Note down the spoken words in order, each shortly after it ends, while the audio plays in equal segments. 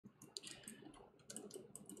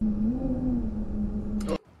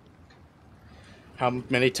How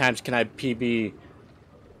many times can I PB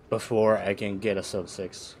before I can get a sub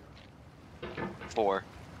 6? 4.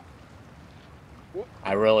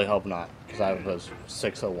 I really hope not, because I have a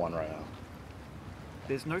 601 right now.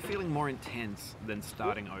 There's no feeling more intense than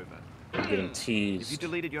starting over. I'm getting If teased. you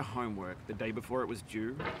deleted your homework the day before it was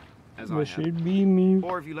due, as I That have, should be me.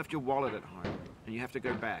 or if you left your wallet at home and you have to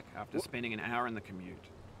go back after spending an hour in the commute.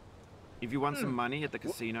 If you won some money at the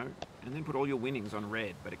casino and then put all your winnings on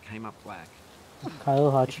red, but it came up black.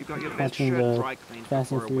 Kyle If you got your best watching shirt the dry cleaned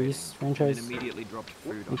Fast and before a wedding Furious and franchise then immediately dropped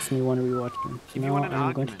food on makes it. me want to rewatch them. So If you now won an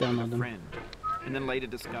I'm going to argument download with a them. friend and then later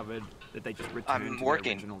discovered that they just returned to their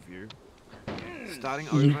original view. Starting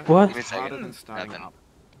over What? is harder than starting up.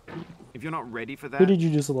 If you're not ready for that, Who did you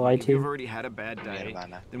just lie if you've to? already had a bad day,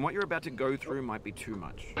 then what you're about to go through might be too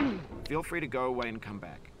much. Feel free to go away and come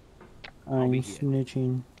back. I'll I'm be here.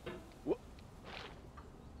 snitching.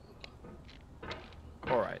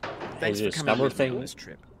 Alright, thanks for coming with me on this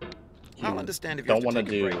trip. I'll understand if you don't have want to to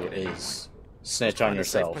take a do break at any is point. snitch Just on find a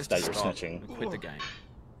safe yourself place that to you're stop snitching. and quit the game.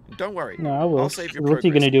 And don't worry, No, I will. I'll save your What's he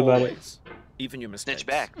progress gonna do about it? always, even your mistakes. Snitch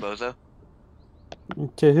back, bozo.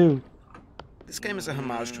 To who? This game is a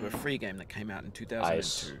homage to a free game that came out in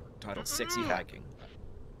 2002 titled Sexy Hiking.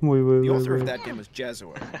 Wait. The author of that game was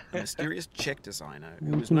Jazzuo, a mysterious Czech designer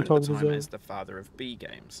who was known at the time as the father of B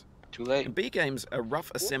games. Too late. And B games are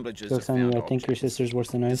rough assemblages Go of tell me found I think your objects. sister's worse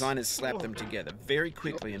than us. Designers slap them together very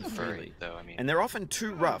quickly and freely, Though, I mean, and they're often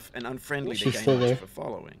too rough and unfriendly to She's game still there. much for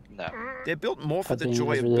following. no. They're built more for the Goddamn,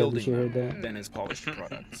 joy I of really hope building she heard them that. than as polished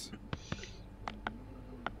products.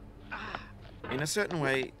 In a certain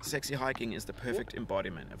way, Sexy Hiking is the perfect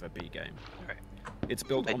embodiment of a B game. Right. It's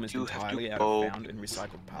built I almost do have to entirely out go. of found and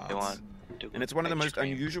recycled They parts, want and it's one of the most ice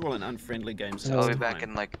cream. unusual and unfriendly games So of I'll its be back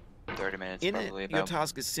time. in like 30 minutes. In probably, it, your about.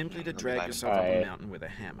 task is simply to drag Alright. yourself up a Alright. mountain with a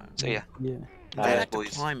hammer. So yeah. Yeah. The Alright, act of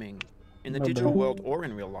boys. climbing, in the Bye-bye. digital world or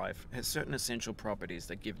in real life, has certain essential properties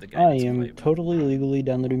that give the game I its am flavor. totally legally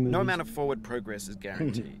downloading movies. No amount of forward progress is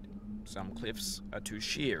guaranteed. Some cliffs are too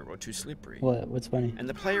sheer or too slippery. What? What's funny? And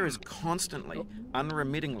the player is constantly,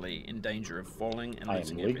 unremittingly in danger of falling and I am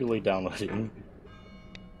losing legally everything. downloading.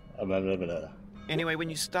 Anyway, when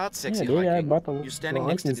you start Sexy dude, I Hiking, bought the you're standing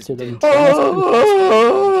next to license this to them. dead tree and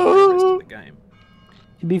the rest of the game.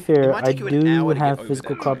 To be It fair, might I take you an do hour to get have over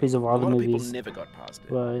physical that copies tree. of all the A lot of people movies, never got past it.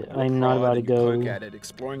 but You I'm not prod about to and you poke go at it,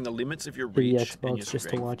 exploring the limits of your to the reach and your Xbox just to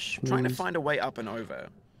strength, watch trying to movies. find a way up and over.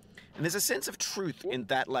 And there's a sense of truth in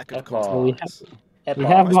that lack of F-ball. Well, we consequence. We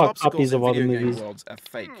have Most bought obstacles copies in of all the video game movies. worlds are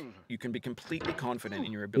fake. You can be completely confident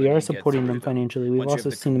in your We ability are to get supporting through them financially. We've once you also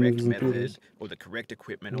have seen the correct movies in method theaters. or the correct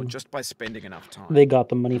equipment or just by spending enough time. They got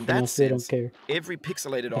the money In from that us. They don't sense, care. every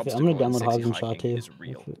pixelated Okay, I'm obstacle gonna in download Sexy Hobbs and Shaw Hiking too. is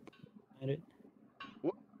real.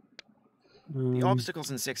 The Um,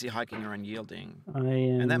 obstacles in Sexy Hiking are unyielding, I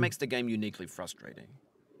am. and that makes the game uniquely frustrating.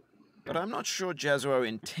 But I'm not sure Jazzuo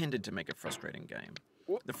intended to make a frustrating game.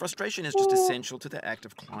 The frustration is just essential to the act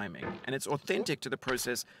of climbing, and it's authentic to the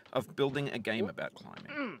process of building a game about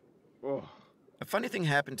climbing. A funny thing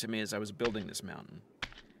happened to me as I was building this mountain.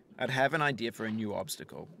 I'd have an idea for a new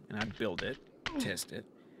obstacle, and I'd build it, test it,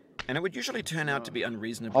 and it would usually turn out to be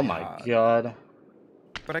unreasonably Oh my hard. god.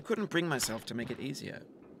 But I couldn't bring myself to make it easier.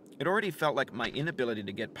 It already felt like my inability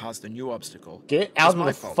to get past the new obstacle Get was out of my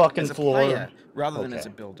the fault fucking as a floor. player rather than as a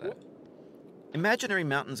Okay. builder. Imaginary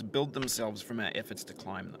mountains build themselves from our efforts to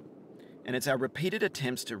climb them, and it's our repeated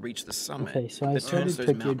attempts to reach the summit Okay, so I that turns started those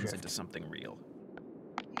Tokyo mountains Drift. into something real.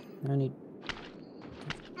 I need.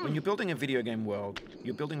 When you're building a video game world,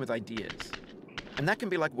 you're building with ideas, and that can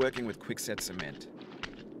be like working with quickset cement.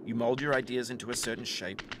 You mold your ideas into a certain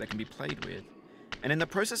shape that can be played with, and in the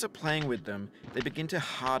process of playing with them, they begin to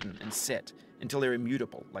harden and set until they're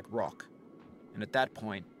immutable, like rock. And at that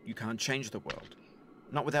point, you can't change the world,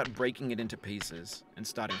 not without breaking it into pieces and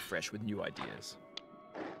starting fresh with new ideas.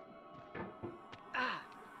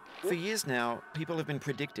 For years now, people have been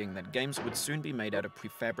predicting that games would soon be made out of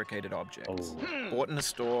prefabricated objects, bought in a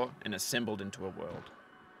store and assembled into a world.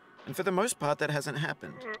 And for the most part, that hasn't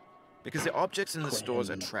happened, because the objects in the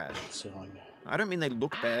stores are trash. I don't mean they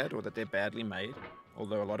look bad or that they're badly made,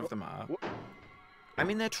 although a lot of them are. I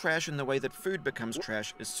mean they're trash in the way that food becomes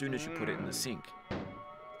trash as soon as you put it in the sink.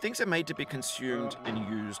 Things are made to be consumed and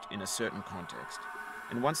used in a certain context,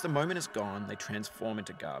 and once the moment is gone, they transform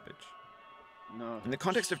into garbage. In the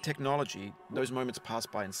context of technology, those moments pass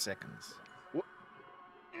by in seconds.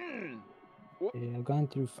 Okay, I've gone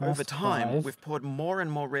through Fast Over time, 5, we've poured more and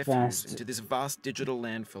more refuse Fast into this vast digital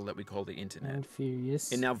landfill that we call the internet. and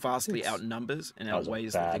Furious. It now vastly 6. outnumbers and That was a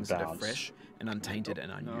outweighs the bad things that are bounce. fresh and untainted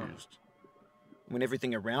and unused. When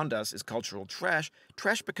everything around us is cultural trash,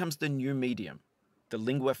 trash becomes the new medium, the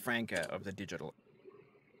lingua franca of the digital.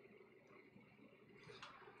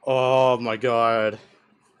 Oh my god.